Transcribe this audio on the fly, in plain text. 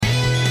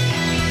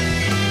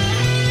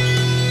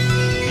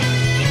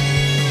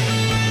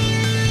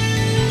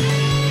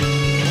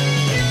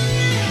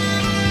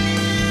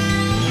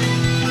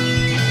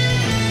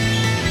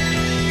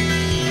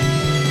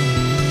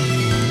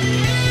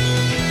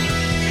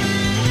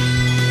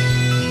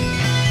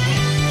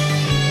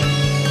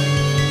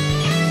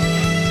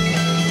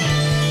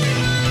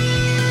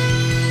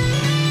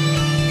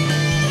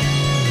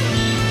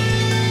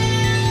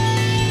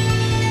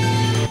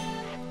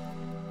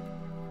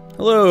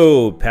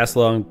Hello, Pass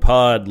Along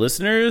Pod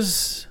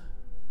listeners.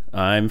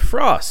 I'm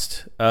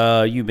Frost.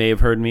 You may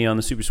have heard me on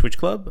the Super Switch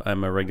Club.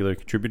 I'm a regular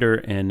contributor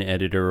and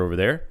editor over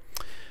there.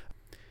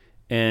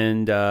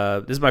 And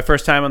this is my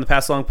first time on the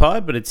Pass Along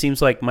Pod, but it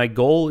seems like my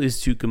goal is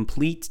to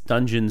complete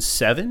Dungeon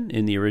 7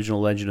 in the original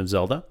Legend of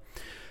Zelda.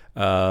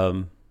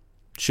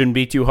 Shouldn't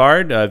be too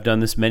hard. I've done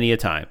this many a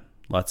time.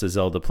 Lots of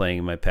Zelda playing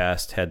in my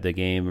past. Had the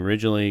game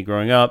originally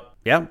growing up.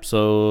 Yeah,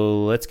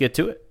 so let's get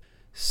to it.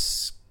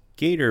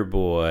 Skater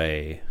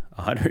Boy.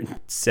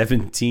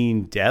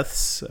 117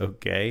 deaths,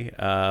 okay,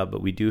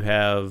 but we do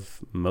have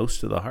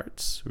most of the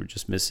hearts. We're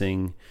just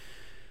missing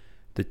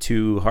the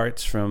 2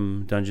 hearts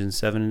from Dungeon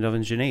 7 and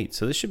Dungeon 8,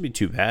 so this shouldn't be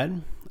too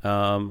bad.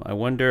 I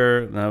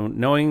wonder, now,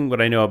 knowing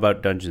what I know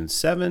about Dungeon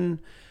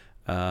 7,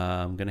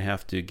 I'm going to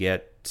have to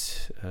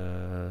get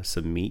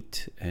some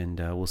meat, and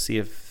we'll see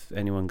if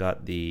anyone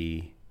got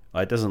the...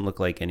 it doesn't look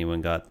like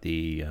anyone got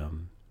the...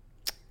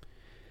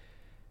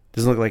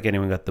 Doesn't look like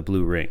anyone got the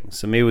blue ring.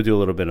 So maybe we'll do a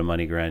little bit of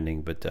money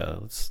grinding, but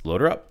let's load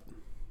her up.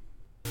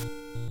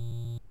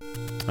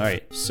 All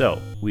right,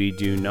 so we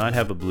do not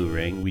have a blue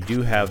ring. We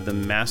do have the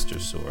Master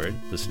Sword.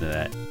 Listen to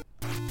that.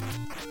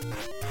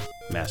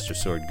 Master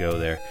Sword go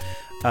there.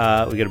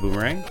 We got a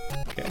boomerang.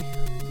 Okay.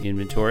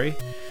 Inventory.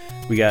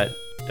 We got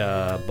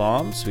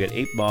bombs. We got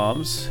 8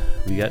 bombs.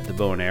 We got the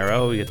bow and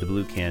arrow. We got the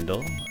blue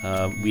candle.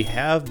 We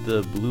have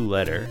the blue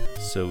letter,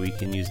 so we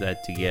can use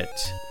that to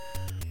get...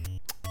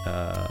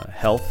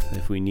 health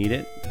if we need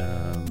it.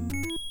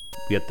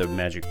 We got the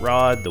magic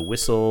rod, the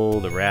whistle,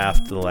 the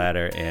raft, the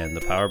ladder, and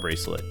the power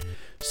bracelet.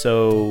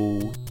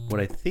 So what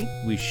I think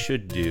we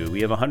should do,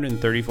 we have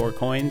 134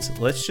 coins.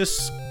 Let's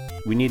just,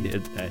 we need,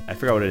 I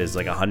forgot what it is,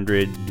 like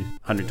 100,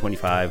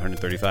 125,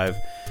 135.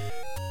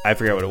 I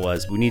forgot what it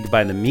was. We need to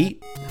buy the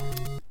meat,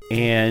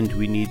 and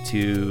we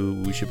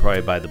should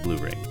probably buy the blue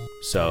ring.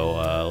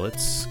 So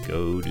let's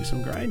go do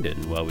some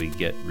grinding while we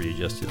get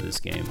readjusted to this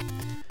game.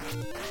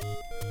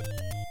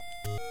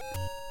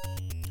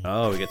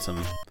 Oh, we got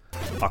some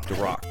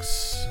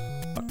Octorocks.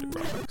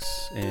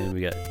 And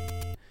we got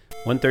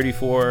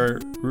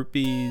 134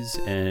 rupees,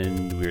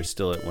 and we're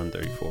still at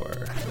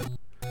 134.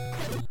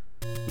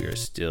 We are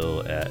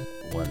still at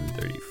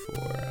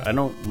 134. I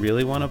don't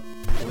really want to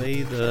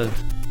play the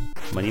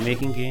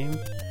money-making game,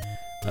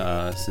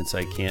 since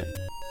I can't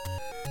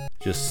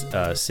just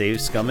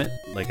save scum it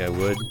like I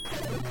would.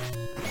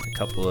 A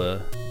couple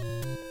of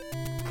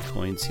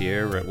coins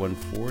here. We're at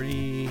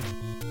 140.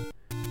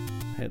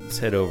 Let's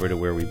head over to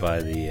where we buy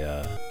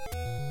the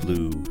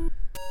blue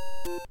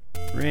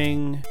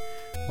ring.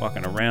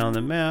 Walking around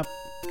the map.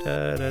 We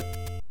got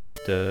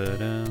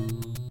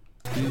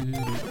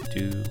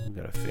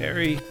a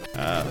fairy.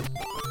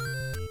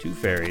 2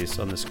 fairies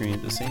on the screen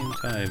at the same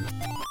time.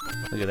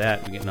 Look at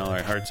that. We're getting all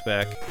our hearts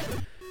back.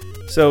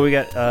 So we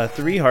got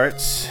 3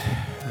 hearts.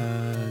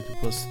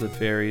 Plus the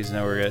fairies.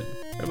 Now we're at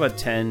about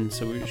 10.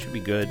 So we should be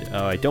good.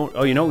 Oh,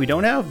 you know what we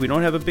don't have? We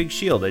don't have a big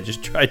shield. I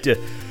just tried to...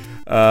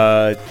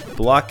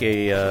 block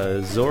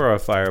a Zora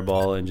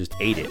fireball and just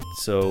ate it.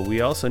 So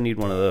we also need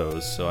one of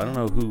those. So I don't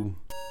know who...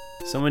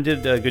 Someone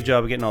did a good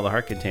job of getting all the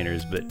heart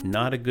containers, but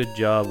not a good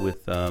job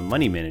with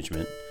money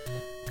management,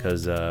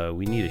 because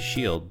we need a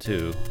shield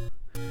too.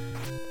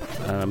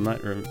 I'm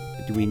not...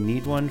 Do we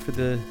need one for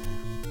the...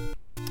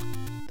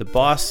 The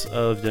boss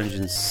of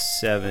Dungeon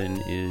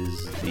 7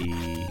 is the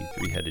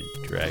 3-headed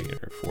dragon,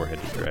 or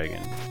 4-headed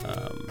dragon.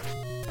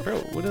 I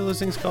forgot, what are those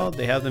things called?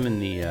 They have them in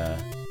the...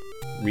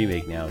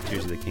 remake now,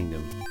 Tears of the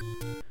Kingdom.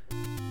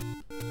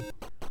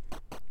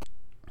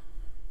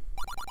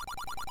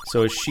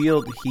 So a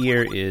shield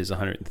here is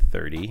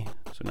 130,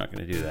 so I'm not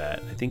going to do that.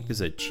 I think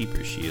there's a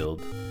cheaper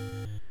shield.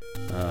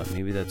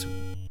 Maybe that's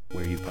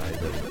where you buy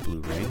the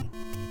blue ring.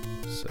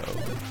 So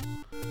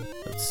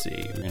let's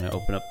see. We're going to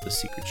open up the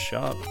secret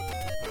shop.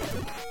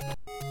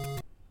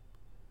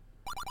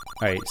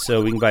 Alright,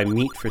 so we can buy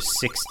meat for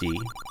 60.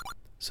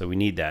 So we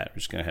need that. We're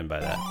just going to head and buy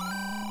that.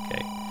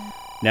 Okay.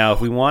 Now,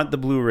 if we want the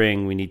blue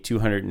ring, we need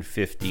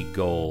 250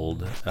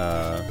 gold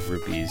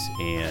rupees,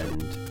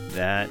 and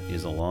that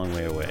is a long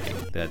way away.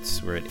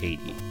 We're at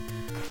 80.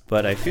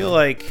 But I feel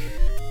like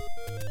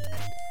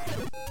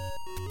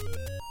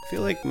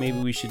maybe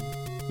we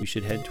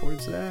should head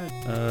towards that.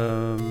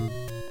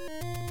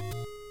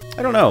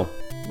 I don't know.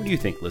 What do you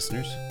think,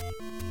 listeners?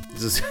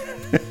 This is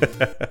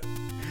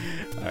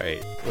all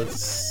right.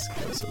 Let's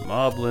get some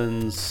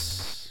moblins.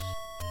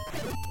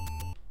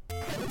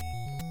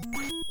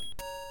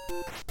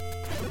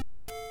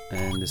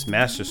 And this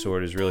Master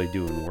Sword is really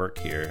doing work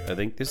here. I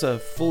think there's a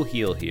full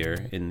heal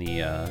here in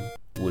the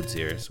woods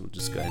here, so we'll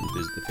just go ahead and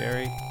visit the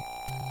fairy.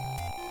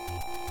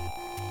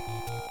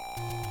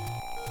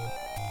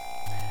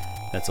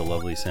 That's a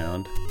lovely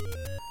sound.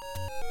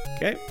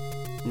 Okay,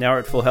 now we're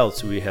at full health,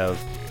 so we have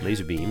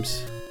laser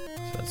beams,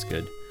 so that's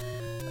good.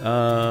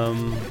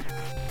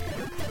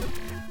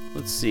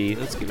 Let's see,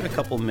 let's give it a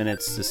couple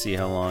minutes to see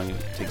how long it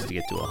takes to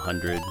get to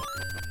 100.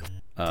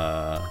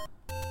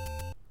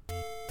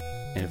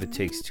 And if it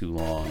takes too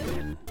long,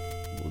 then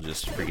we'll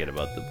just forget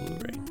about the blue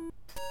ring.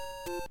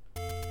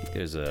 think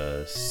there's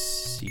a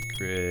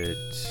secret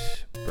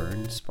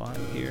burn spot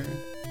here.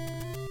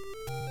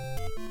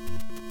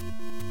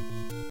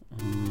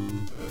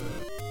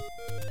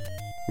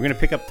 We're gonna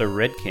pick up the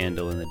red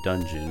candle in the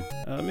dungeon.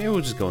 Maybe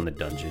we'll just go in the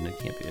dungeon. It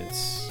can't be.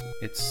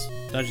 It's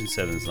Dungeon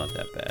 7 is not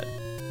that bad.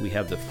 We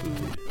have the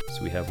food,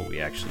 so we have what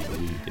we actually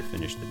need to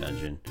finish the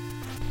dungeon.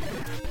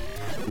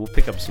 We'll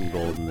pick up some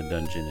gold in the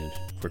dungeon, and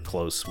if we're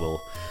close,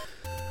 we'll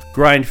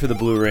grind for the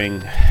blue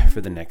ring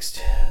for the next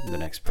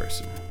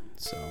person.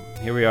 So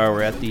here we are.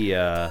 We're at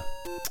the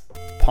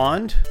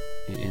pond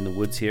in the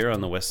woods here on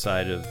the west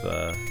side of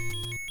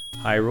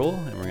Hyrule,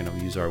 and we're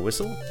gonna use our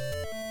whistle.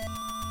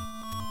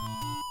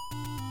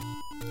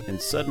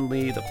 And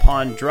suddenly the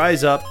pond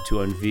dries up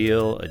to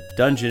unveil a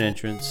dungeon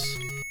entrance,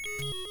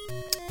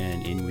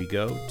 and in we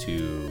go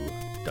to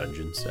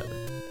Dungeon 7.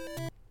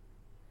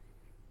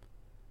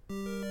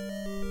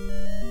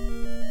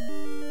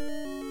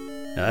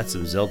 Now that's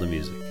some Zelda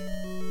music.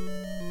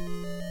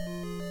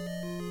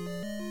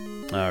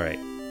 Alright,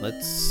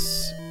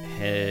 let's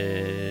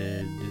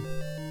head...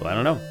 Well, I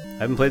don't know. I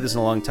haven't played this in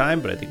a long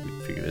time, but I think we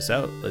can figure this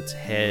out. Let's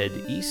head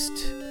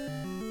east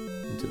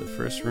into the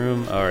first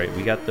room. Alright,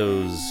 we got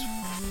those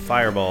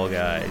fireball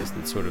guys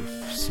that sort of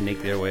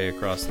snake their way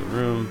across the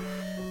room.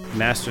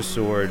 Master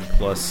Sword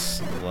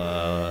plus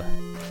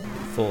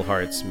full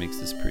hearts makes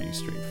this pretty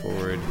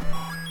straightforward.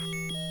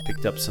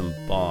 Picked up some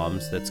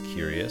bombs, that's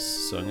curious.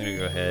 So I'm gonna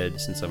go ahead,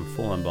 since I'm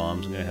full on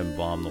bombs, I'm gonna have them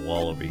bomb the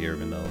wall over here,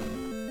 even though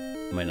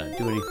it might not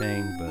do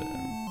anything, but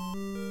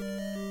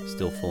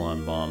still full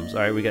on bombs.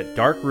 Alright, we got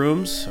dark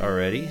rooms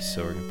already,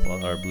 so we're gonna pull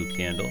out our blue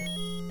candle.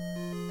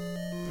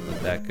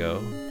 Let that go.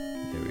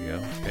 There we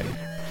go, okay.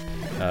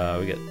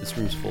 We got, this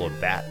room's full of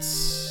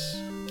bats.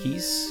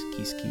 Keys.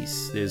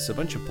 There's a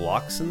bunch of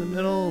blocks in the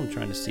middle. I'm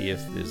trying to see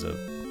if there's a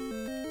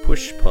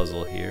push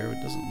puzzle here.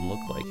 It doesn't look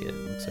like it.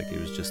 It looks like it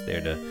was just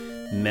there to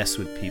mess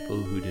with people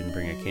who didn't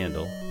bring a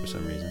candle for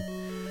some reason.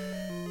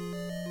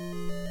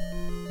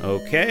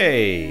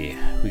 Okay,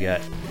 we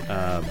got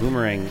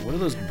boomerang. What are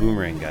those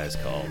boomerang guys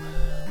called?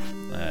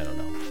 I don't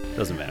know.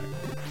 Doesn't matter.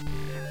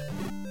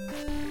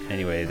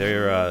 Anyway,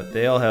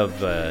 they all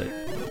have.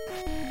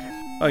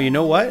 Oh, you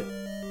know what?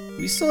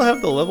 We still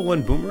have the level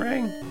 1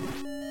 boomerang?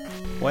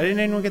 Why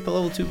didn't anyone get the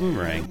level 2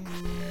 boomerang?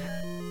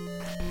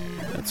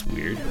 That's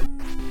weird.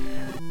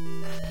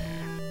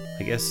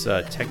 I guess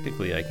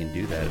technically I can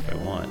do that if I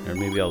want, or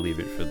maybe I'll leave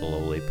it for the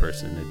level 8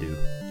 person to do.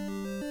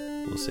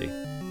 We'll see.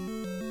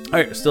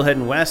 Alright, we're still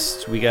heading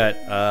west. We got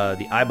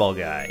the eyeball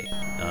guy.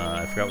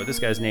 I forgot what this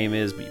guy's name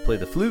is, but you play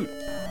the flute.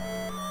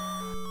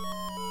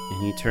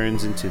 And he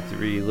turns into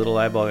 3 little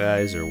eyeball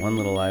guys, or 1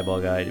 little eyeball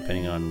guy,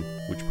 depending on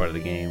which part of the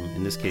game.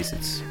 In this case,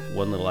 it's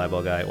 1 little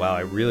eyeball guy. Wow,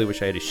 I really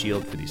wish I had a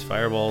shield for these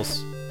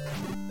fireballs.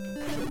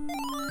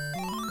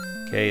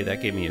 Okay,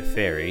 that gave me a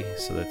fairy,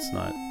 so that's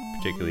not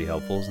particularly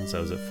helpful since I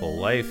was at full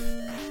life.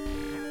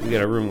 We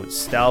got a room with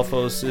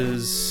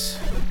Stalfoses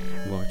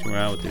walking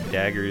around with their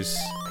daggers.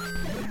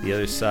 The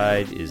other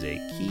side is a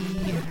key,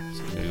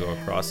 so I'm going to go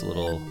across a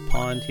little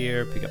pond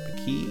here, pick up a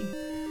key.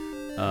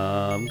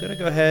 I'm going to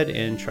go ahead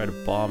and try to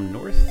bomb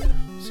north,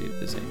 see if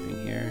there's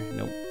anything here.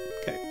 Nope.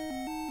 Okay.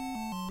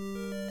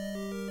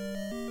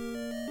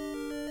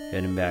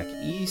 Heading back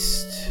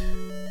east.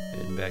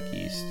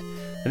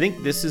 I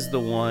think this is the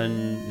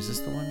one. Is this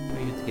the one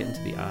where you have to get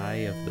into the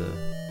eye of the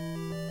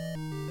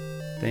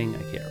thing?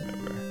 I can't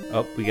remember.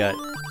 Oh, we got...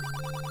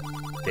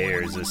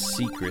 There's a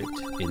secret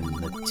in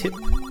the tip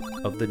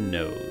of the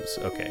nose.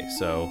 Okay,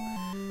 so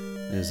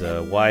there's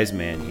a wise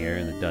man here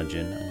in the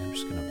dungeon. I'm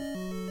just gonna...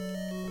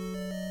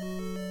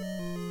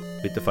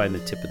 We have to find the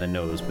tip of the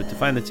nose, but to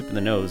find the tip of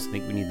the nose, I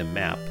think we need the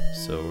map,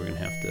 so we're gonna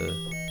have to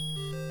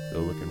go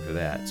looking for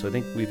that. So I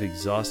think we've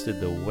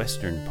exhausted the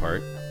western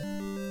part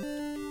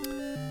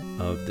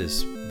of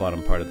this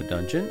bottom part of the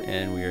dungeon,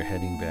 and we are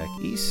heading back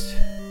east.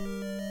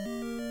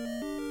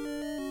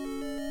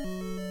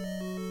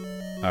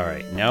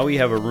 Alright, now we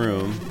have a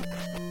room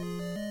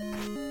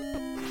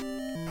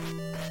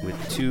with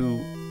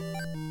 2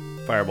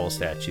 fireball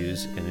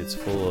statues, and it's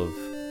full of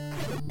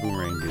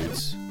boomerang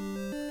dudes.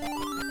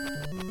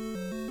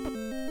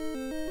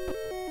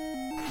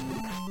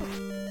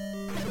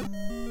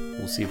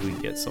 We'll see if we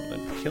can get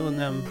something for killing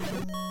them.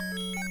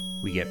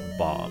 We get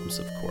bombs,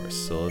 of course,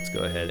 so let's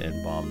go ahead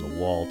and bomb the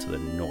wall to the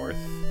north.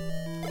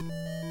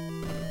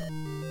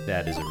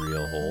 That is a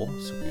real hole,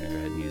 so we're going to go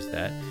ahead and use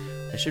that.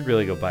 I should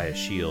really go buy a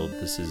shield.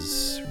 This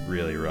is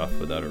really rough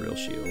without a real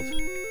shield.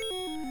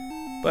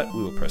 But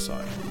we will press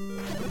on.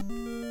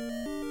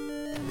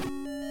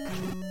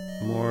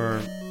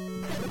 More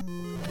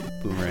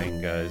boomerang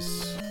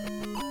guys.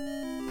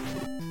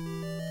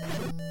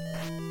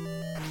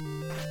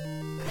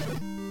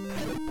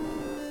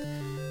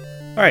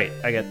 Alright,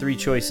 I got 3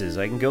 choices.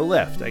 I can go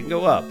left, I can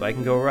go up, I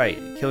can go right.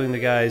 Killing the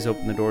guys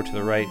open the door to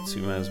the right, so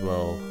we might as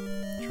well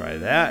try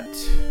that.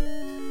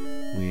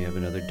 We have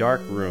another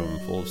dark room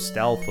full of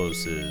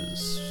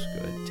Stalfoses.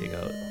 Go ahead and take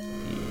out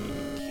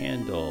the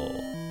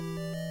candle.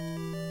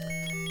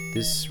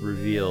 This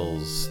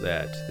reveals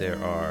that there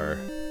are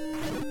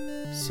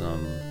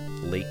some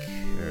lake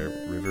or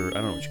river, I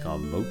don't know what you call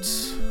them,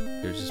 moats.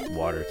 There's just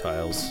water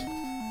tiles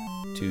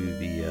to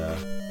the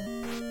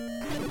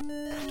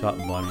top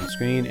and bottom of the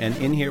screen. And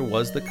in here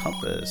was the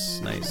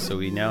compass. Nice. So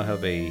we now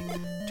have a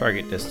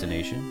target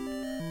destination.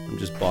 I'm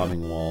just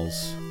bombing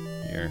walls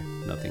here.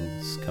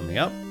 Nothing's coming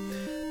up.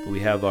 But we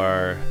have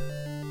our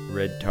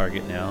red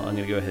target now. I'm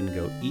going to go ahead and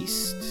go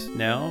east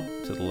now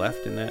to the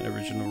left in that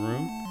original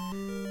room.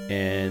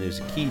 And there's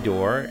a key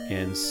door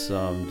and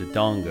some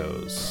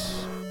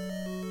dodongos.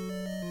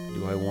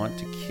 Do I want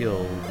to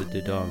kill the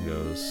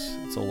dodongos?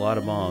 It's a lot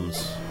of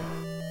bombs.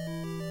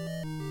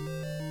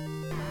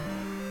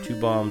 2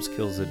 bombs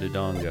kills a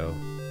dodongo.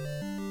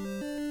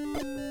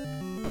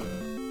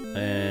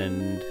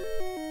 And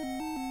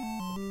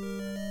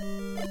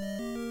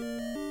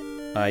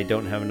I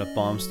don't have enough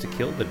bombs to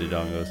kill the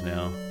dodongos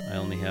now. I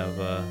only have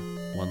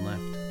 1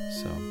 left,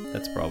 so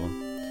that's a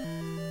problem.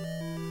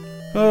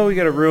 Oh, we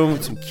got a room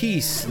with some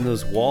keys and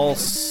those wall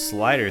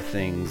slider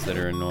things that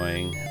are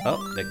annoying.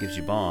 Oh, that gives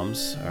you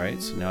bombs.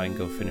 Alright, so now I can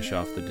go finish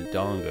off the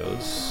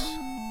dodongos.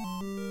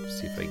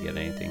 See if I get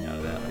anything out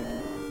of that.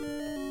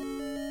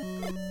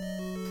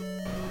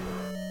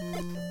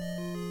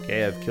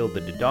 Okay, I've killed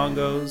the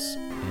dodongos,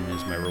 and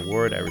as my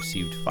reward, I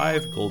received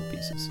 5 gold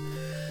pieces.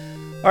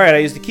 Alright, I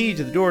used the key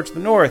to the door to the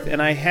north,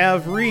 and I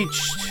have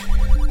reached...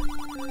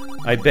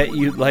 I bet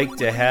you'd like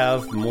to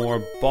have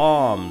more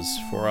bombs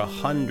for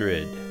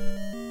 100.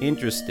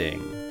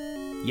 Interesting.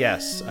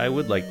 Yes, I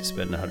would like to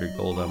spend 100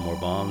 gold on more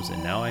bombs,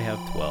 and now I have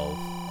 12.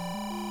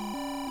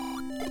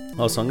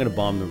 Oh, so I'm going to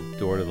bomb the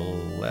door to the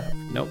left.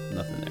 Nope,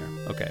 nothing there.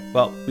 Okay,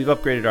 well, we've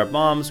upgraded our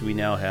bombs. We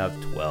now have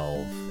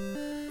 12.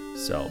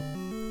 So,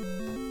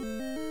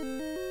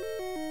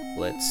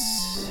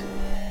 let's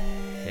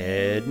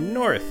head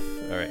north.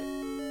 All right,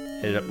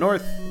 headed up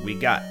north. We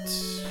got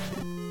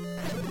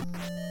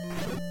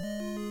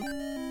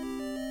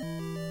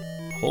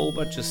a whole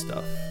bunch of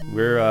stuff.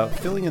 We're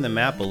filling in the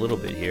map a little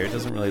bit here. It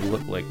doesn't really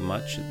look like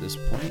much at this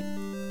point.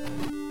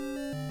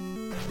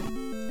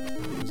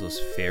 There's those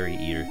fairy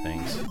eater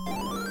things.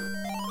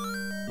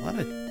 A lot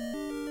of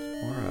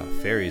more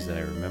fairies than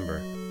I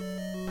remember.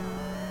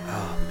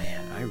 Oh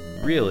man, I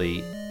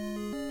really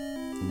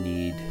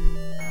need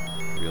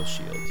real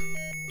shield.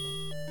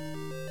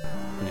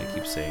 I'm gonna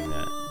keep saying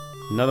that.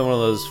 Another one of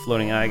those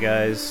floating eye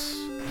guys.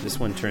 This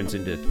one turns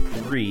into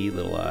 3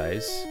 little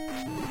eyes.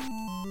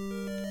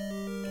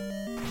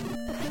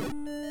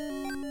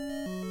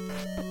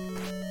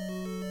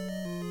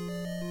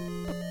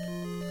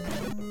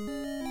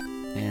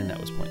 And that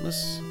was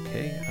pointless.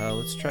 Okay,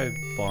 let's try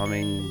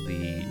bombing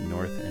the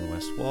north and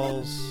west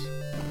walls.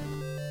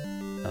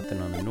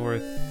 Nothing on the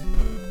north.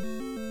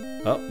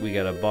 Oh, we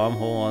got a bomb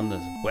hole on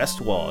the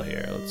west wall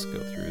here. Let's go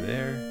through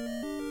there.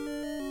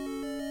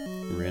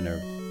 We're in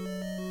a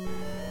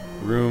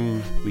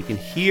room. We can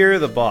hear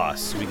the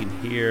boss. We can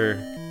hear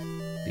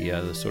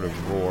the sort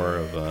of roar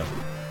of a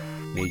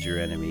major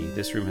enemy.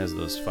 This room has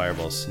those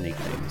fireball snake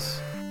things.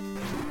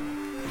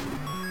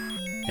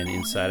 And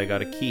inside I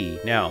got a key.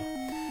 Now,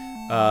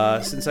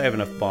 since I have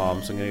enough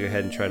bombs, I'm going to go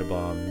ahead and try to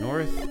bomb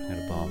north. I'm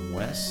going to bomb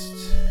west.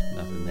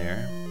 Nothing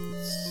there.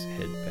 Let's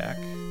head back.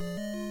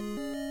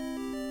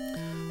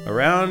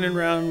 Around and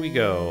round we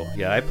go.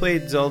 Yeah, I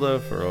played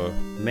Zelda for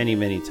many,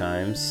 many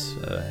times.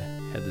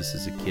 Had this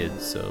as a kid,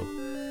 so...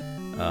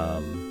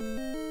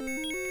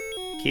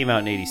 it came out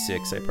in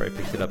 86. I probably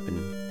picked it up in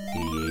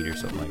 88 or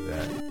something like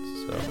that.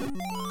 So...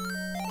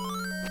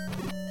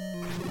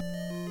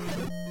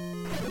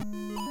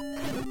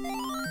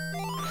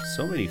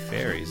 so many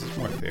fairies. There's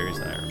more fairies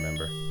than I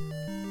remember.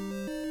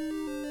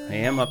 I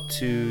am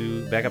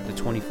back up to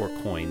 24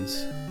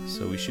 coins,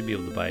 so we should be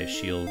able to buy a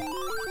shield.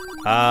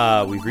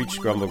 Ah, we've reached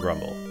Grumble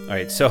Grumble.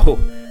 Alright, so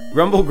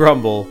Grumble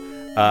Grumble,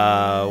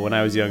 when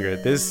I was younger,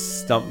 this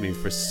stumped me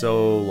for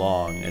so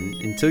long. And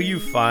until you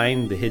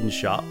find the hidden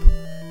shop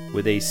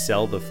where they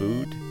sell the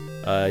food,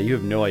 you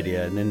have no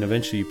idea. And then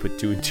eventually you put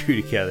 2 and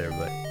 2 together.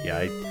 But yeah,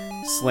 I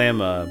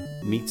slam a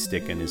meat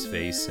stick in his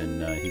face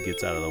and he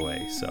gets out of the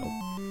way. So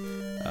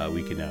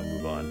we can now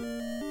move on.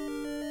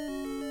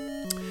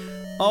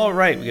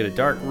 Alright, we got a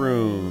dark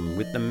room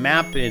with the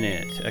map in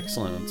it.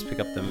 Excellent, let's pick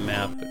up the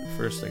map. But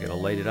first I gotta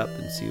light it up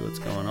and see what's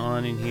going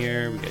on in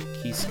here. We got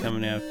keys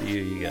coming after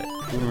you. You got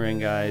boomerang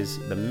guys.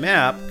 The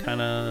map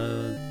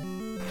kinda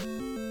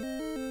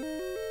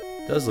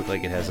does look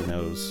like it has a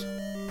nose.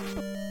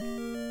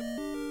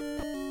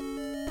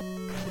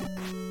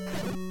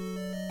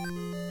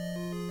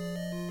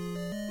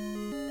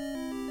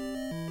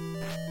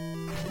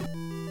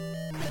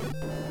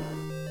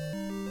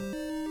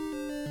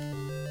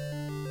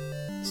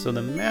 So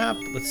the map,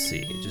 let's see,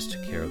 it just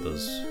took care of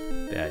those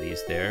baddies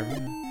there.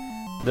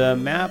 The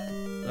map,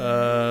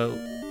 I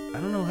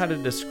don't know how to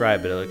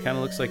describe it. It kind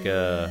of looks like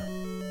a...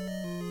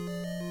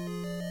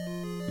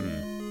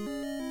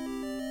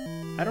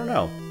 I don't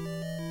know.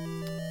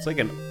 It's like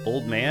an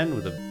old man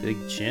with a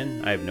big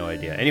chin. I have no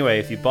idea. Anyway,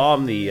 if you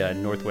bomb the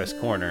northwest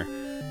corner,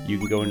 you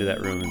can go into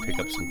that room and pick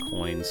up some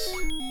coins.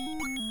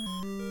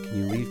 Can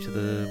you leave to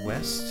the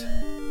west?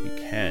 You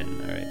can.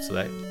 Alright, so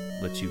that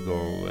lets you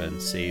go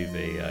and save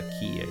a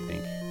key, I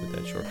think, with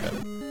that shortcut.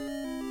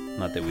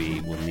 Not that we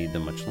will need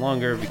them much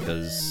longer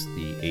because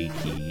the A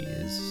key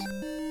is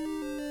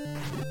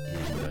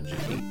in Dungeon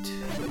 8.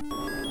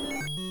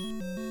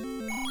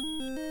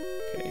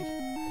 Okay.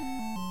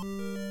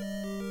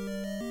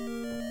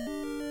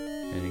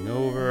 Heading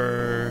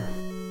over.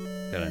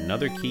 Got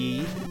another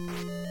key.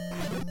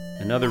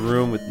 Another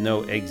room with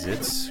no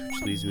exits,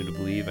 which leads me to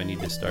believe I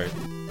need to start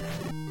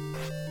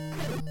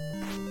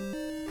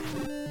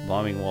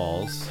bombing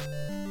walls.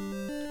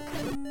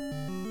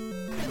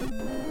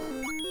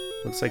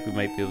 Looks like we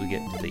might be able to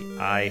get into the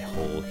eye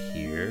hole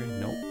here.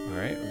 Nope.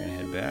 Alright, we're gonna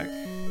head back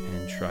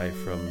and try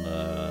from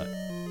the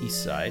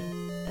east side.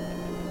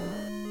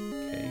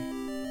 Okay.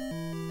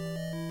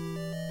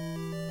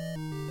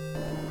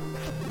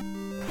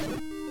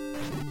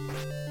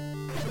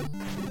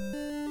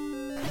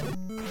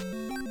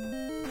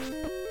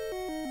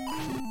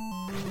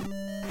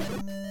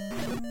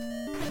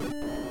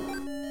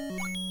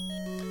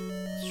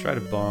 Let's try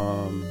to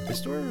bomb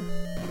this door.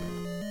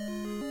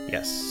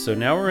 Yes, so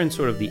now we're in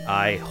sort of the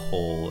eye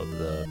hole of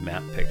the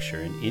map picture,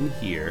 and in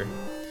here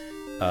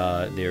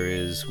there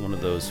is one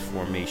of those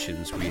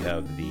formations where you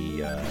have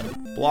the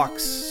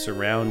blocks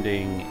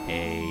surrounding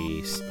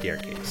a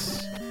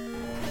staircase,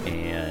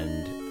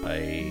 and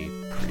I'm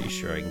pretty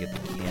sure I can get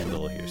the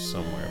candle here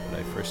somewhere, but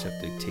I first have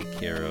to take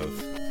care of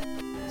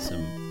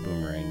some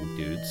boomerang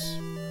dudes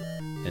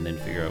and then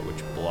figure out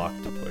which block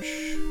to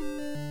push.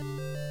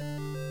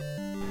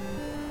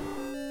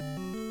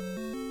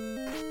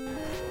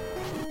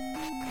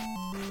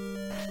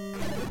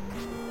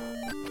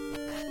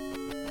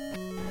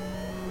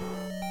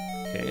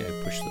 Okay,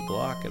 I push the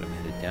block and I'm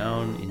headed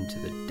down into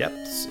the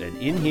depths, and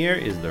in here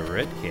is the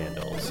red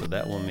candle, so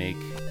that will make...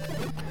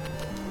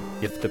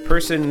 If the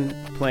person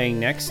playing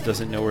next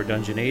doesn't know where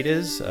Dungeon 8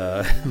 is,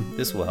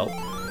 this will help.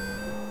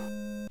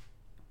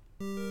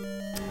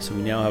 So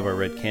we now have our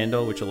red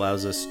candle, which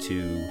allows us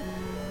to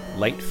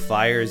light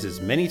fires as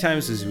many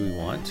times as we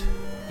want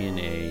in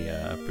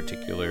a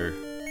particular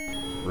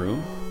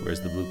room,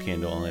 whereas the blue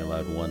candle only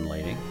allowed one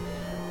lighting.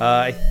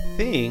 I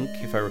think,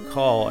 if I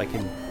recall, I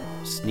can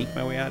sneak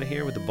my way out of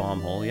here with the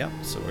bomb hole. Yep,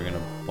 so we're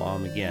gonna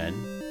bomb again.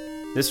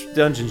 This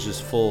dungeon's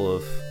just full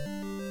of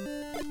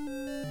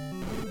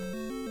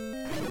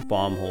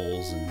bomb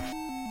holes and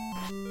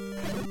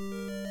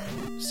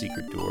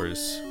secret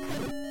doors.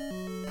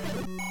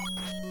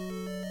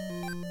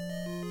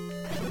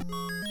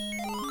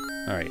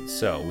 Alright,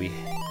 so we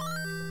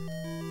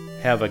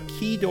have a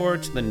key door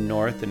to the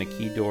north and a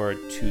key door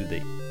to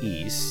the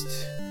east.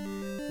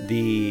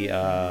 The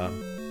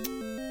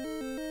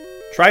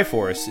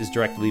Triforce is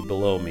directly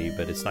below me,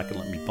 but it's not going to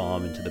let me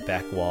bomb into the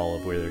back wall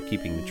of where they're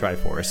keeping the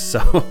Triforce.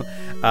 So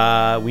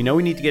we know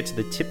we need to get to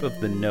the tip of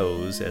the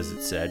nose, as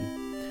it said.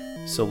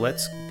 So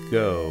let's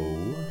go.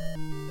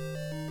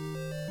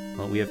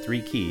 Well, we have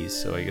 3 keys,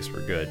 so I guess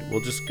we're good.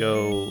 We'll just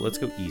go, let's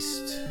go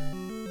east.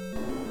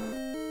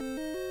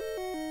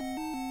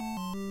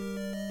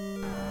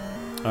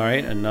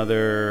 Alright,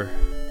 another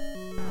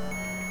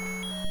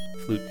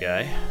flute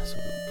guy. So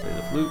we'll play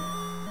the flute.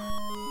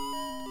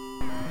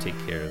 Take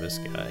care of this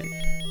guy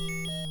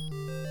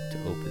to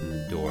open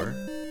the door.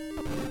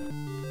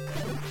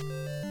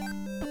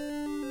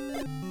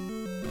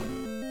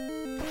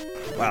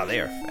 Wow, they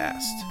are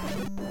fast.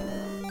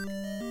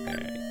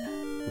 Alright,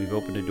 we've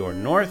opened a door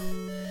north,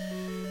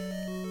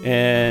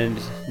 and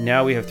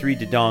now we have 3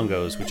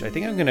 Dodongos, which I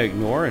think I'm going to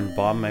ignore and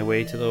bomb my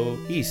way to the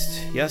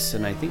east. Yes,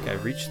 and I think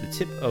I've reached the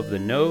tip of the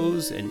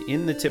nose, and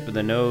in the tip of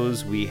the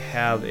nose we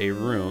have a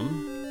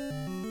room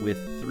with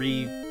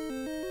 3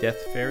 death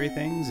fairy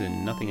things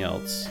and nothing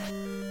else.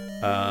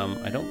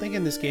 I don't think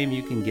in this game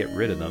you can get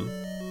rid of them.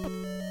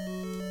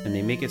 And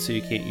they make it so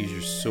you can't use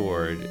your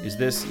sword. Is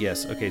this?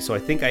 Yes. Okay, so I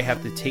think I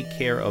have to take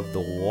care of the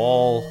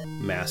wall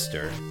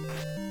master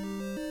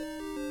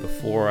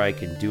before I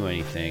can do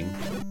anything.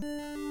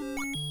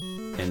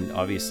 And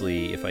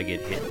obviously, if I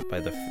get hit by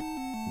the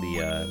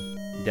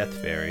death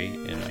fairy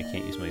and I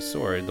can't use my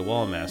sword, the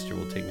wall master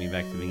will take me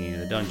back to the beginning of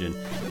the dungeon.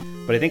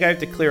 But I think I have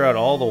to clear out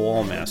all the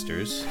wall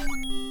masters.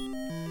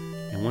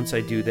 And once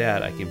I do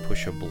that, I can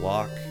push a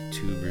block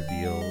to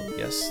reveal,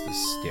 yes, the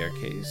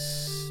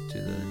staircase to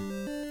the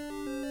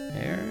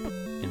there.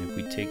 And if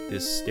we take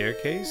this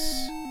staircase,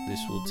 this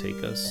will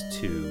take us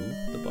to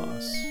the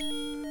boss.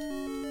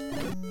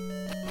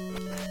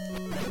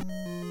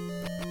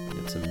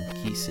 Get some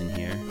keys in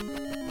here.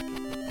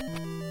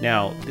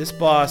 Now, this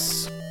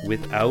boss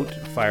without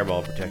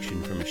fireball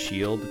protection from a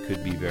shield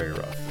could be very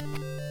rough.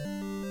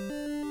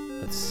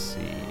 Let's see.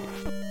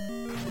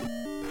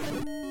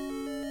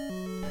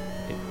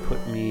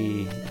 Put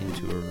me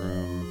into a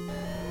room.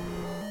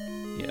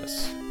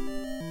 Yes.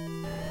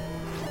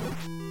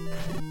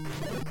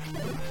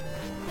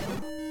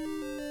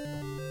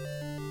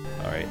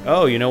 Alright.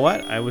 Oh, you know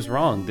what? I was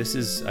wrong. This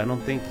is... I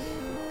don't think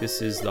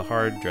this is the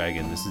hard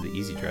dragon. This is the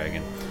easy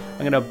dragon.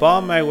 I'm gonna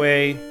bomb my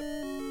way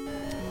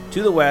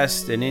to the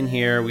west, and in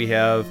here we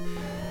have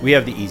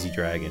the easy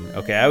dragon.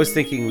 Okay, I was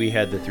thinking we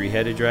had the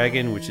 3-headed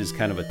dragon, which is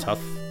kind of a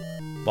tough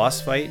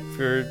boss fight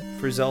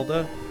for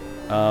Zelda.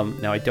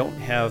 Now I don't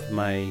have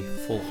my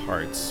full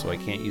hearts, so I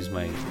can't use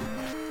my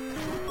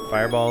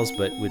fireballs,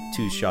 but with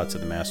 2 shots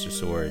of the Master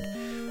Sword,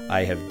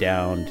 I have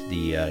downed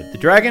the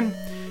dragon,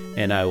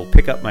 and I will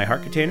pick up my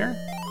heart container.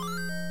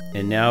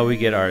 And now we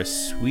get our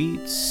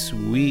sweet,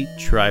 sweet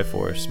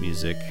Triforce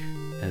music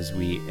as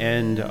we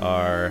end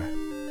our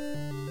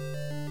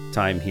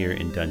time here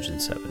in Dungeon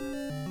 7.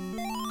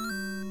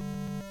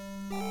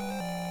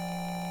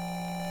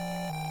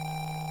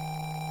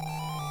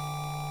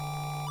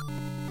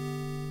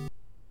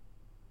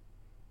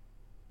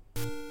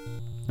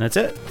 That's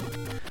it.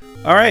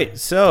 All right,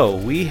 so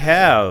we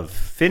have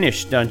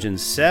finished Dungeon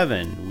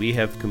 7. We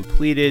have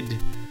completed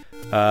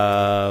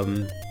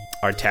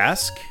our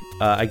task.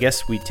 I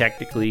guess we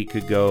technically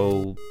could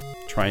go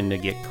trying to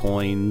get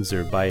coins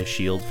or buy a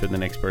shield for the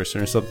next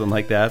person or something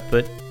like that.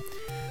 But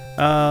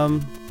I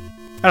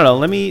don't know.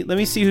 Let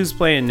me see who's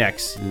playing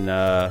next, and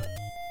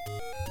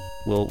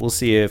we'll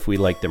see if we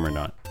like them or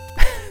not.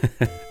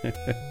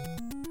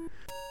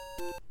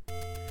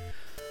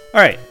 All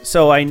right.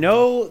 So I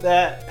know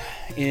that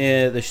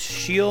the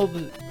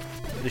shield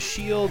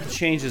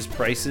changes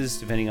prices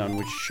depending on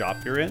which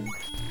shop you're in.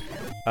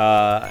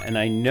 And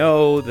I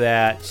know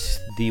that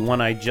the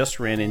one I just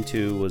ran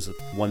into was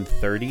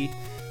 130,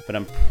 but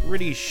I'm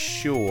pretty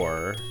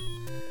sure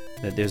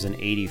that there's an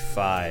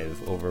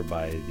 85 over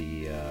by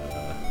the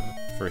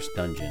first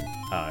dungeon.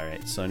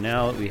 Alright, so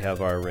now that we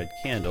have our red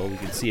candle, we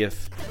can see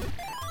if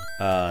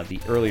the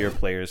earlier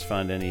players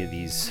found any of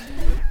these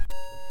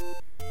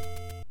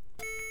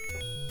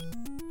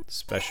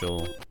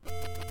special...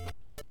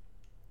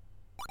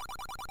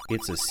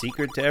 It's a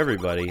secret to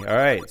everybody.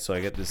 Alright, so I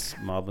got this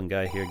Moblin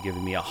guy here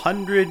giving me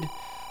 100.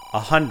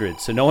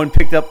 So no one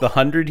picked up the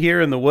 100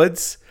 here in the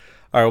woods?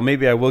 Alright, well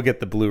maybe I will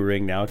get the blue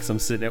ring now because I'm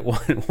sitting at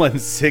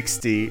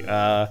 160.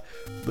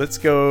 Let's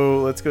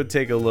go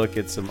take a look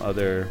at some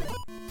other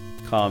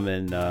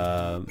common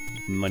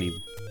money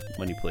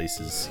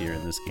places here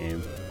in this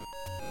game.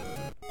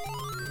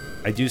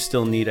 I do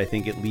still need, I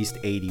think, at least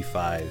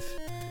 85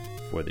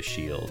 for the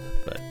shield,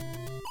 but...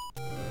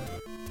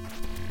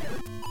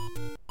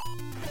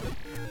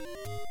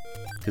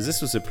 Because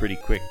this was a pretty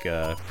quick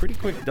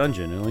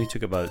dungeon. It only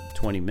took about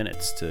 20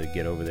 minutes to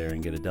get over there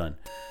and get it done.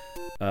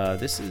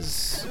 This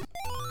is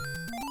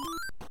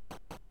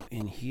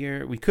in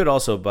here. We could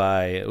also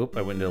buy... Oop,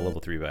 I went into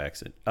level 3 by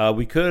accident.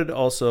 We could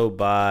also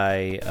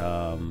buy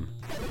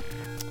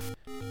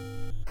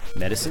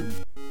medicine.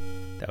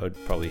 That would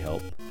probably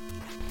help.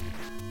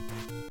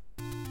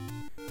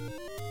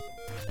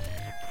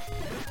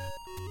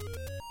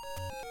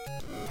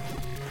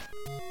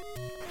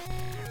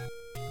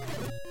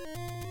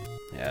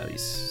 Yeah,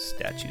 these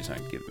statues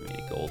aren't giving me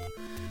any gold.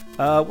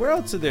 Where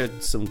else are there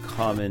some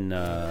common...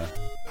 I'm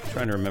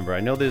trying to remember.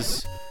 I know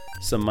there's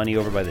some money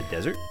over by the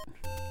desert.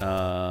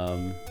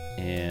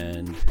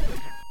 And...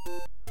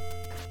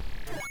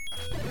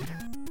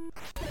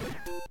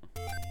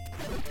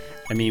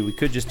 I mean, we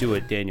could just do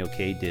what Daniel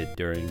K did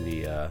during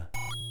the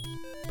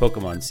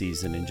Pokemon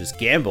season and just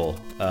gamble.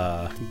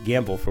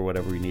 Gamble for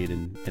whatever we need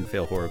and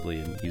fail horribly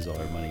and use all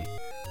our money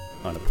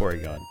on a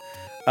Porygon.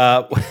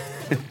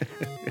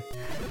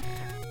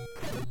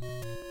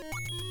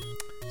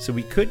 So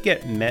we could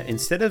get,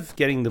 instead of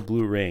getting the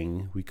blue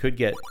ring, we could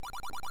get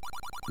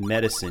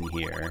medicine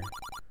here.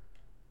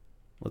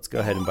 Let's go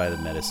ahead and buy the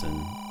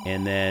medicine.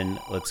 And then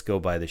let's go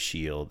buy the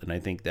shield. And I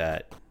think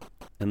that,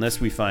 unless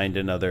we find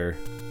another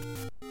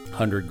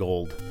 100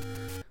 gold,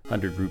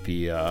 100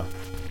 rupee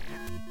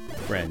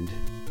friend,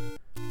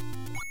 I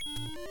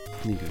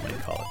think we might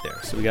call it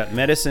there. So we got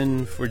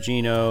medicine for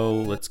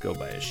Gino. Let's go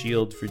buy a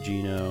shield for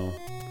Gino.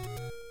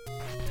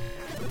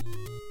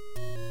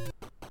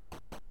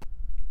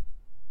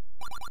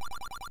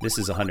 This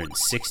is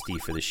 160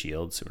 for the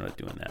shield, so we're not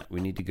doing that.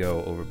 We need to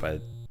go over by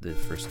the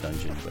first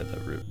dungeon, by the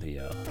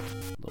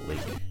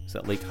lake. Is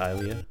that Lake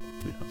Hylia?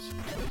 Who knows?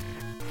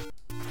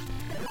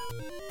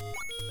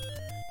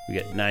 We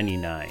got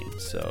 99,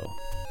 so...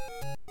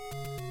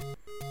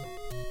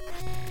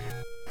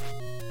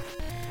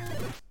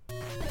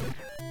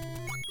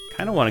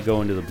 kind of want to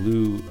go into the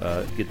blue,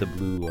 get the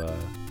blue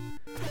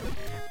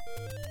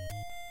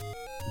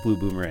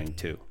boomerang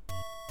too.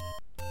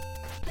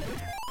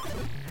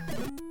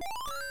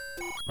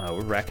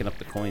 We're racking up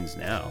the coins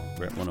now.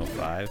 We're at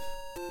 105.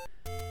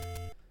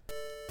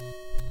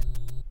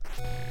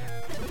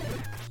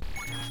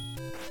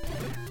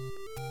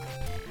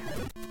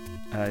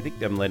 I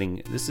think I'm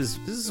letting... This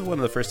is one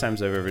of the first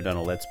times I've ever done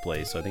a Let's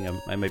Play, so I think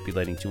I might be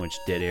letting too much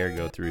dead air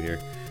go through here.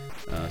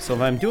 So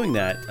if I'm doing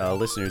that,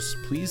 listeners,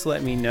 please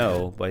let me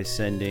know by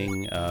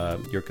sending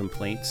your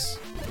complaints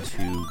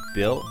to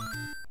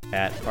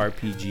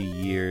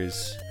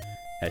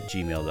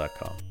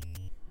bill@rpgyears@gmail.com.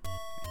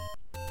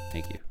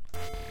 Thank you.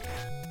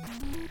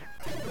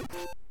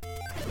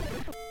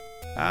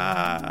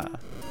 Ah!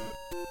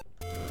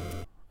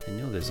 I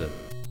know there's one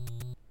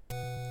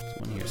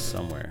here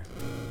somewhere.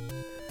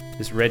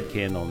 This red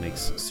candle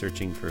makes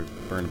searching for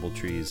burnable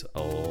trees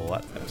a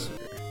lot faster. I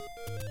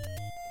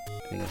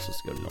think I'm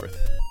supposed to go north.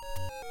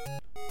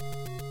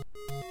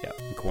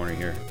 corner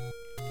here.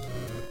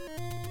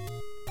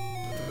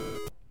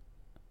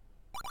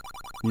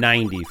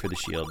 90 for the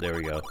shield. There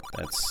we go.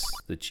 That's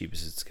the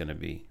cheapest it's going to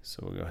be.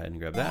 So we'll go ahead and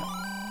grab that.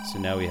 So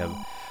now we have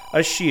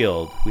a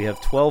shield. We have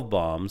 12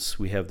 bombs.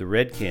 We have the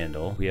red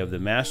candle. We have the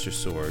master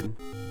sword.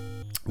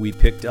 We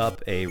picked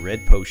up a red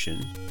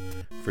potion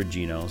for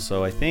Gino.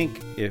 So I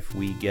think if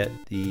we get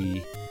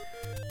the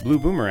blue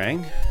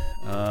boomerang,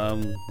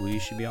 we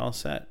should be all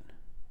set.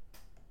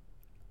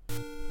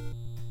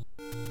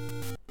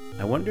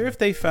 I wonder if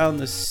they found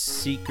the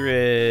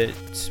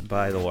secret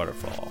by the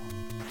waterfall.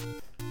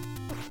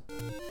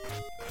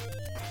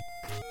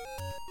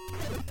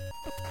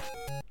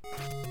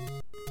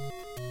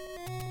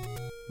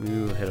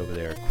 We'll head over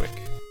there quick.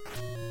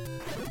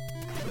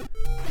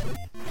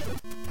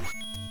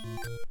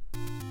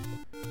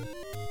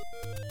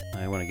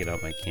 I want to get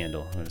out my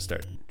candle. I'm going to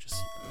start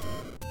just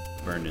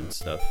burning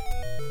stuff.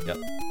 Yep,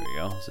 there we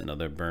go. It's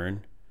another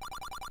burn.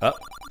 Oh,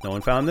 no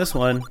one found this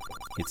one.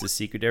 It's a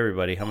secret to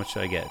everybody. How much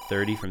should I get?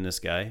 30 from this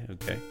guy.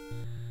 Okay.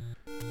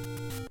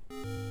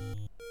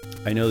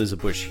 I know there's a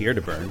bush here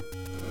to burn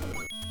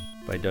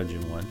by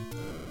Dungeon 1.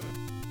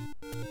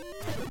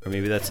 Or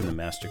maybe that's in the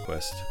Master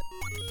Quest.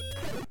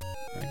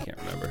 I can't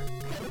remember.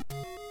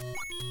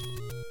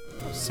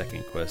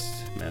 Second quest,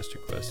 Master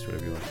Quest,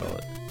 whatever you want to call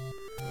it.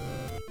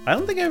 I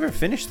don't think I ever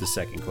finished the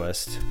second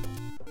quest.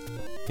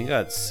 I think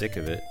I got sick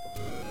of it.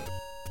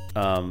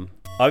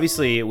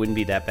 Obviously, it wouldn't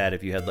be that bad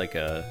if you had like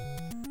a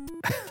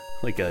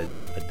like a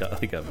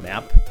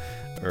map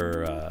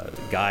or a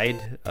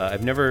guide.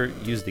 I've never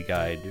used a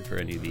guide for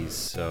any of these,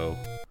 so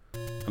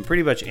I'm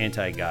pretty much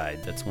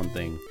anti-guide. That's one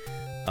thing.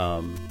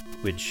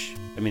 Which,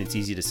 I mean, it's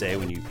easy to say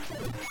when you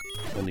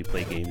only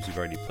play games you've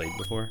already played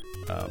before.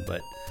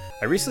 But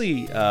I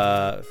recently,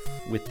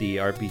 with the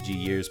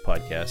RPG Years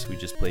podcast, we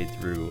just played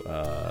through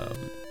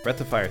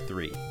Breath of Fire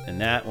 3. And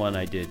that one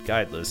I did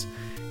guideless.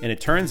 And it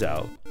turns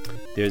out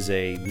there's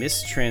a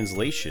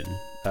mistranslation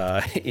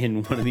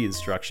in one of the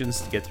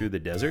instructions to get through the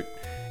desert.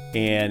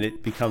 And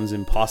it becomes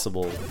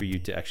impossible for you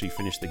to actually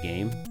finish the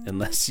game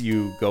unless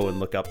you go and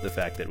look up the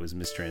fact that it was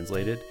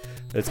mistranslated.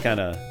 That's kind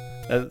of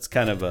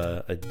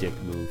a dick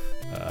move.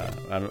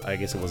 I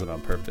guess it wasn't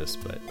on purpose,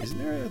 but isn't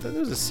there? I thought there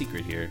was a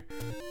secret here.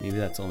 Maybe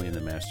that's only in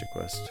the Master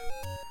Quest.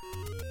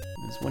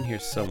 There's one here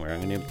somewhere.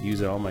 I'm gonna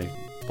use all my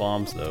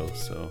bombs though.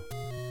 So,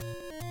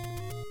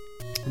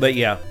 but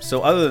yeah.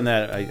 So other than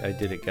that, I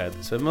did it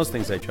guideless. So most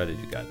things I try to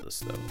do guideless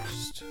though.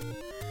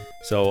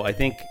 So I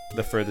think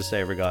the furthest I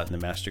ever got in the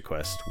Master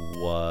Quest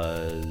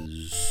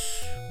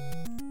was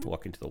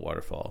walking to the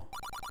waterfall.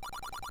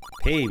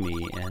 Pay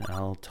me and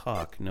I'll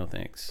talk. No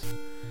thanks.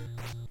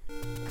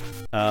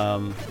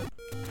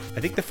 I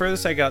think the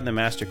furthest I got in the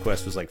Master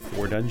Quest was like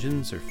 4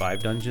 dungeons or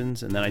 5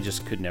 dungeons, and then I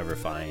just could never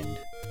find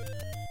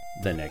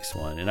the next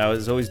one. And I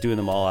was always doing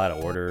them all out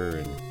of order.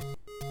 And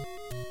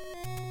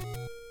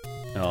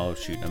oh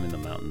shoot, I'm in the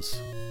mountains.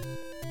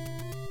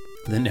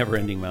 The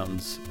never-ending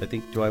mountains. I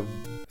think,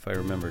 if I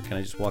remember, can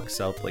I just walk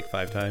south like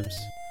 5 times?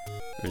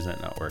 Or does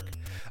that not work?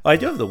 Oh, I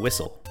do have the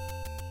whistle.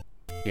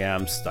 Yeah,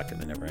 I'm stuck in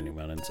the never-ending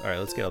mountains. Alright,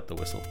 let's get out the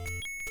whistle.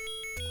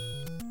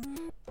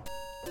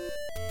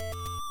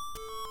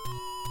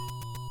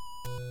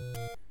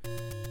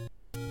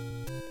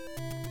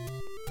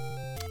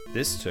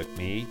 This took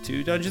me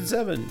to Dungeon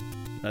 7.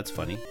 That's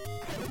funny.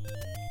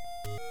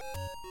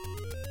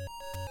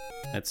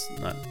 That's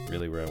not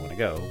really where I want to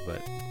go,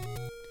 but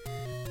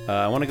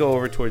I want to go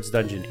over towards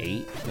Dungeon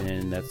 8,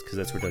 and that's because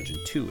that's where Dungeon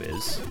 2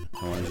 is.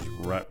 I want to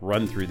just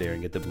run through there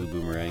and get the blue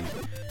boomerang,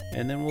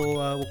 and then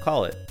we'll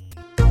call it.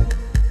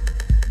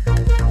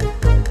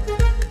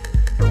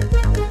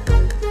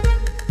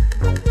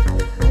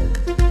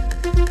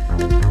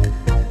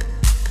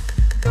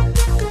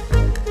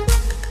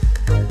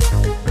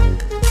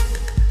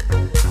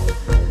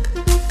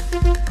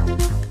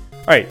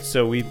 Alright,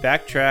 so we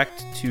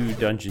backtracked to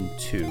Dungeon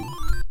 2.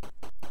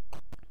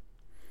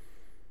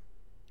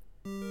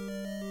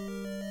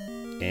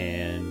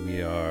 And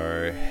we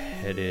are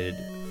headed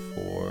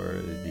for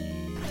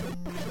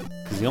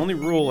because the only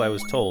rule I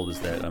was told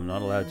is that I'm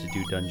not allowed to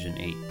do Dungeon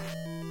 8.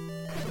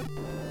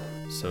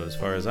 So as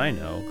far as I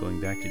know, going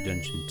back to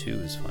Dungeon 2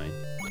 is fine.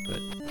 But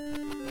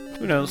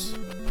who knows?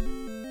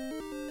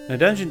 Now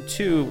Dungeon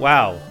 2,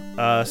 wow.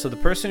 So the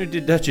person who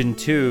did Dungeon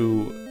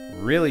 2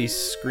 really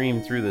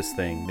screamed through this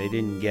thing. They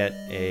didn't get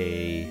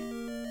a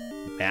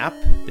map,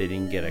 they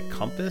didn't get a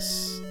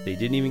compass, they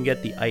didn't even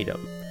get the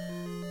item.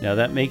 Now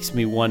that makes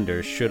me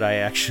wonder, should I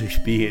actually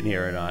be in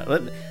here or not?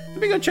 Let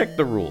me go check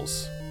the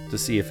rules to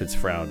see if it's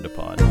frowned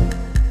upon.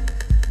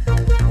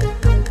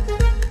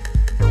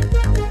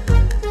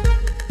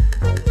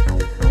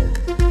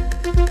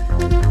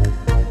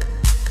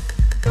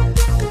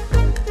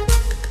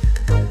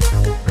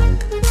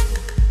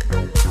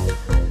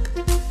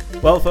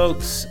 Well,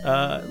 folks,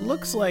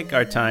 looks like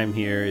our time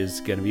here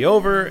is going to be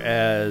over,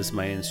 as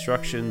my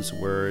instructions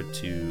were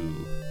to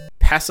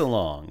pass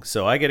along.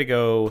 So I got to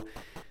go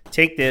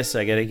take this.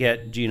 I got to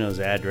get Gino's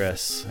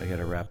address. I got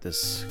to wrap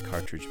this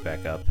cartridge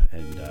back up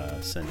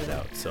and send it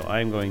out. So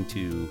I'm going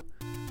to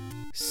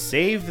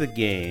save the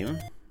game.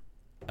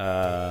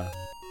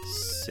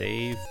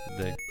 Save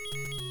the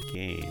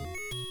game.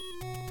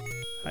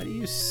 How do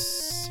you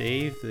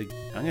save the...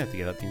 I'm going to have to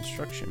get out the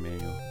instruction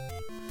manual.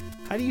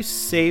 How do you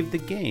save the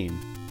game?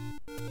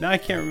 Now I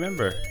can't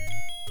remember.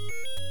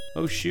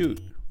 Oh, shoot.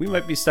 We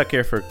might be stuck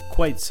here for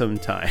quite some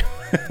time.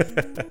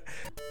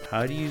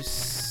 How do you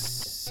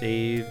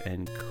save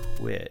and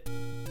quit?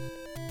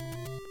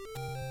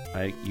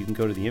 You can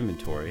go to the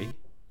inventory.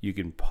 You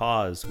can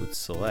pause with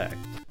select.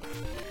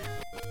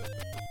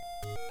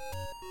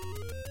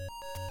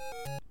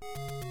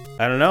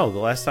 I don't know. The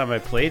last time I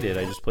played it,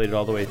 I just played it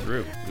all the way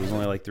through. It was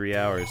only like 3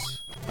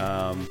 hours.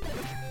 All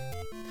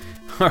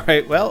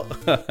right, well,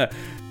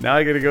 now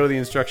I gotta go to the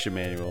instruction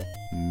manual.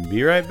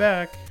 Be right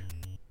back.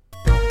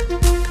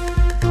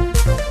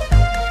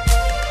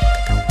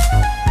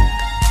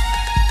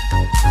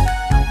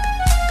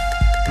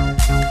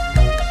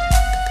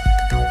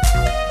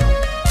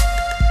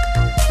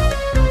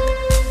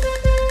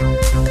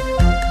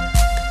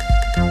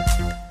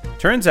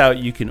 Turns out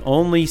you can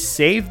only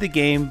save the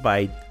game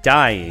by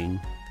dying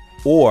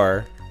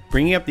or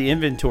bringing up the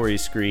inventory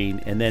screen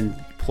and then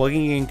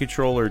plugging in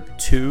controller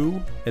 2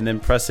 and then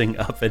pressing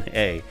up an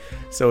A.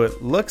 So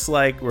it looks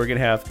like we're going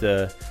to have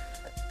to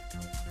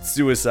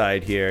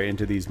suicide here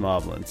into these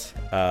moblins.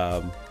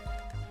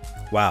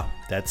 Wow,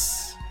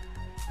 that's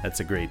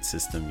a great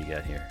system you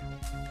got here,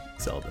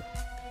 Zelda.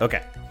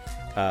 Okay,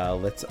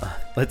 let's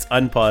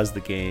unpause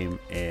the game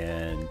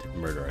and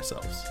murder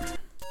ourselves.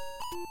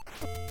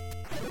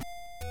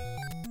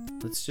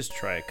 Let's just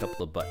try a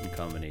couple of button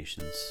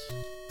combinations.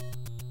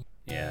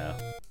 Yeah.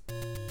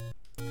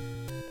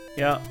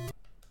 Yeah.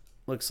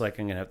 Looks like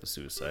I'm gonna have to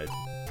suicide.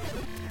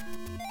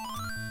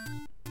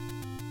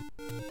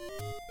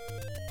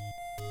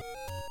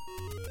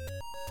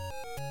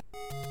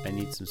 I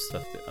need some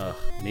stuff to...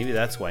 maybe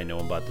that's why no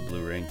one bought the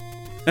blue ring.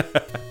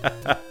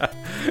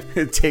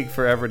 It'd take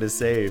forever to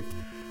save.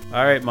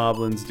 Alright,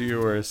 moblins, do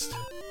your worst.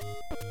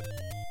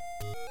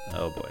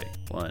 Oh boy.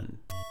 1,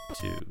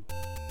 2,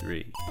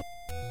 3,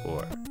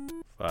 4,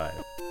 5,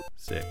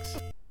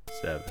 6,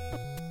 7,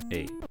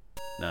 8,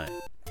 9,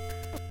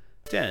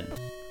 10,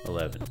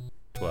 11,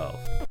 12,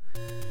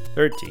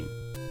 13,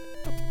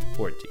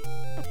 14,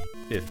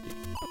 15,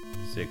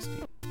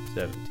 16,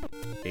 17,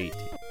 18,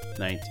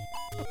 19,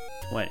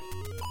 20,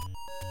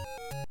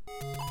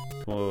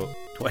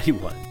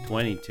 21,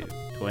 22,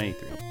 23,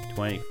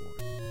 24,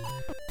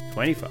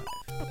 25,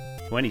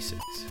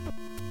 26,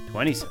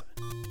 27,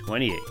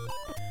 28,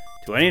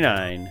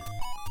 29,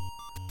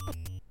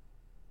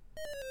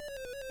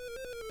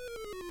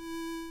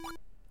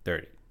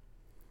 30.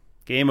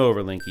 Game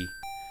over, Linky.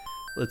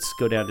 Let's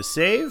go down to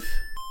save.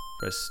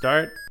 Press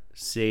start.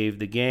 Save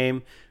the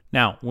game.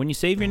 Now, when you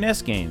save your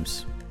NES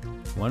games,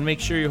 you want to make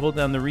sure you hold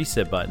down the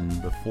reset button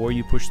before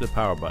you push the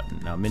power button.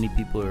 Now, many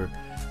people are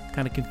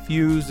kind of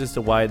confused as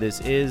to why this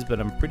is, but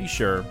I'm pretty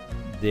sure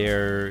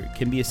there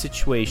can be a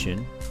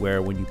situation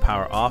where when you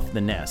power off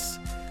the NES,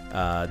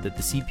 that the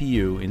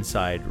CPU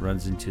inside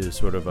runs into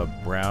sort of a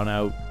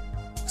brownout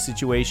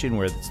situation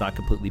where it's not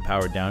completely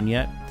powered down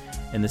yet.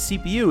 And the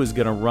CPU is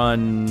going to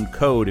run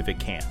code if it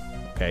can,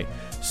 okay?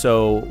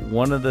 So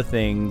one of the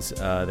things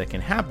that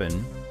can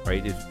happen,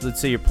 right, if let's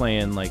say you're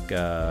playing like,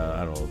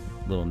 I don't know,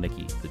 Little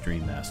Nicky, the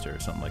Dream Master or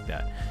something like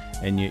that,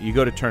 and you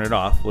go to turn it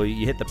off, well,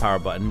 you hit the power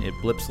button, it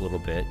blips a little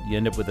bit, you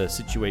end up with a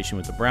situation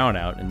with a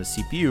brownout, and the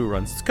CPU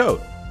runs its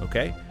code,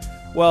 okay?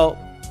 Well,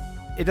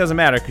 it doesn't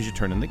matter because you're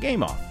turning the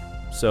game off.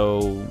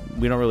 So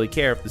we don't really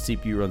care if the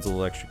CPU runs a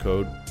little extra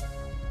code.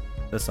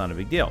 That's not a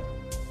big deal.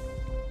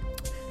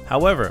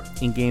 However,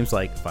 in games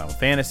like Final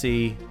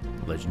Fantasy,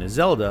 Legend of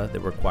Zelda, that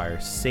require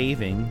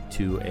saving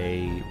to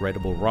a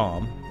writable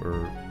ROM,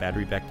 or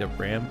battery backed up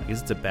RAM, I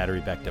guess it's a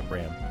battery backed up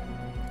RAM,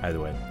 either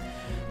way,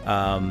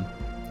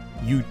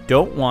 you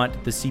don't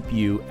want the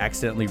CPU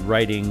accidentally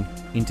writing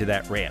into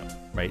that RAM,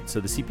 right?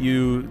 So the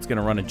CPU is going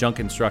to run a junk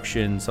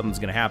instruction, something's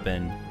going to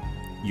happen,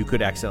 you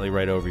could accidentally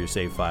write over your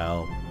save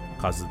file,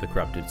 causes the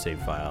corrupted save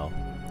file,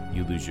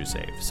 you lose your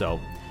save. So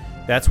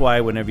that's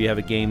why whenever you have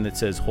a game that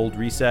says hold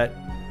reset,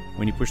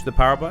 when you push the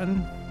power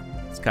button,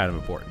 it's kind of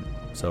important.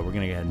 So we're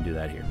going to go ahead and do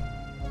that here.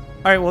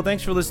 All right, well,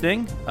 thanks for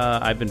listening.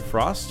 I've been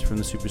Frost from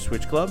the Super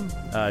Switch Club.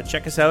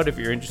 Check us out if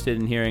you're interested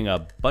in hearing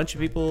a bunch of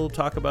people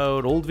talk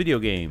about old video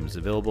games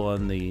available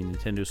on the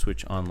Nintendo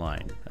Switch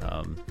Online.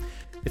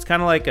 It's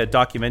kind of like a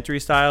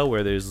documentary style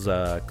where there's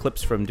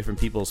clips from different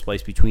people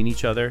spliced between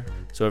each other,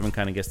 so everyone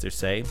kind of gets their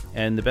say.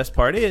 And the best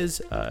part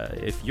is,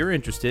 if you're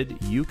interested,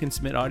 you can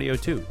submit audio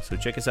too. So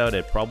check us out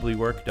at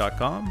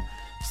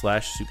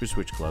probablywork.com/Super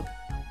Switch Club.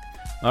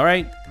 All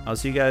right, I'll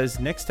see you guys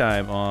next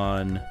time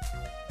on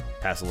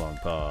Pass Along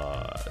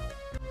Pod.